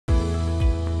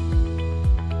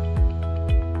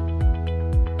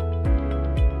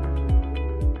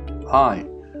Hi,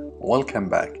 welcome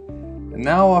back.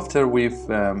 Now after we've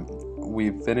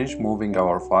finished moving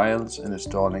our files,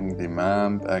 installing the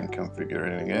map and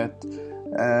configuring it,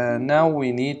 now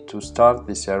we need to start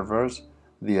the servers,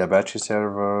 the Apache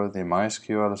server, the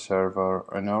MySQL server,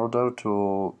 in order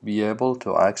to be able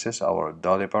to access our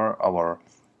Dolibarr, our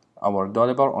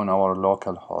Dolibarr on our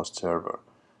local host server.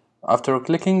 After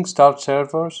clicking Start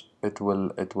Servers, it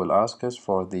will ask us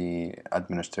for the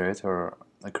administrator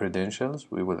credentials.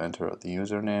 We will enter the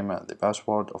username and the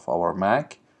password of our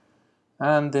Mac,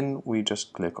 and then we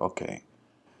just click OK.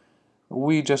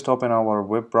 We just open our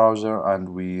web browser and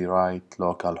we write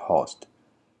localhost.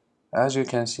 As you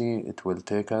can see, it will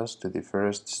take us to the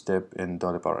first step in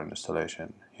Dolibarr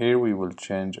installation. Here we will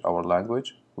change our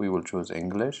language. We will choose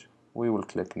English. We will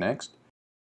click Next.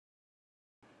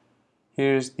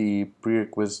 Here's the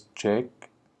prerequisite check,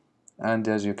 and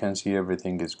as you can see,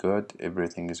 everything is good,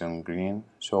 everything is on green,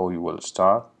 so we will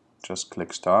start. Just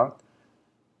click Start.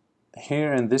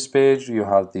 Here in this page you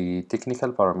have the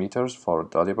technical parameters for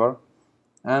Dolibarr,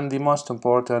 and the most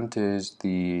important is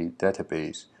the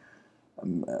database.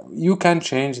 You can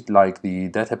change like the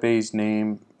database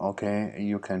name, okay,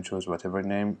 you can choose whatever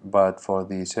name, but for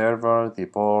the server, the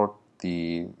port,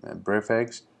 the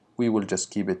prefix, we will just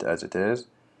keep it as it is.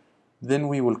 Then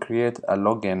we will create a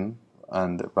login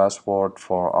and password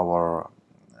for our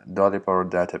Dolibarr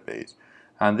database.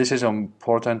 And this is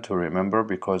important to remember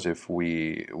because if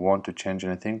we want to change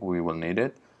anything, we will need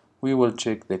it. We will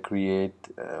check the create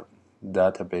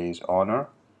database owner.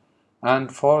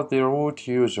 And for the root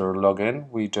user login,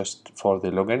 for the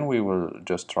login, we will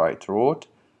just write root,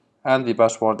 and the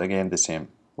password again the same,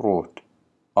 root,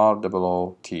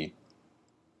 R-O-O-T.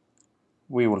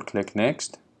 We will click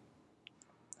next,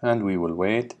 and we will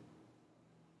wait.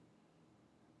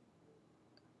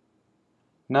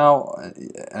 Now,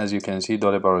 as you can see,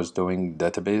 Dolibarr is doing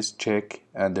database check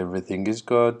and everything is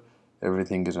good,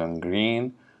 everything is on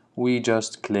green. We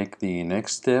just click the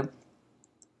next step,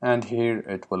 and here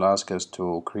it will ask us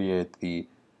to create the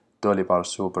Dolibarr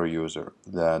super user,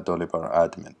 the Dolibarr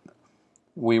admin.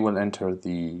 We will enter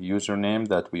the username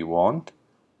that we want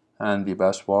and the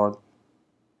password.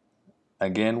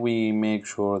 Again, we make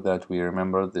sure that we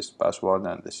remember this password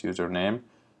and this username.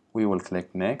 We will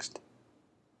click next.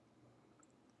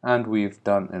 And we've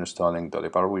done installing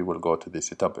Dolibarr. We will go to the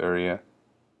setup area.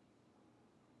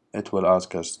 It will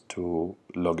ask us to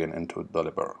log in into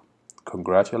Dolibarr.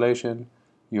 Congratulations,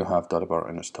 you have Dolibarr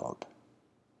installed.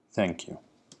 Thank you.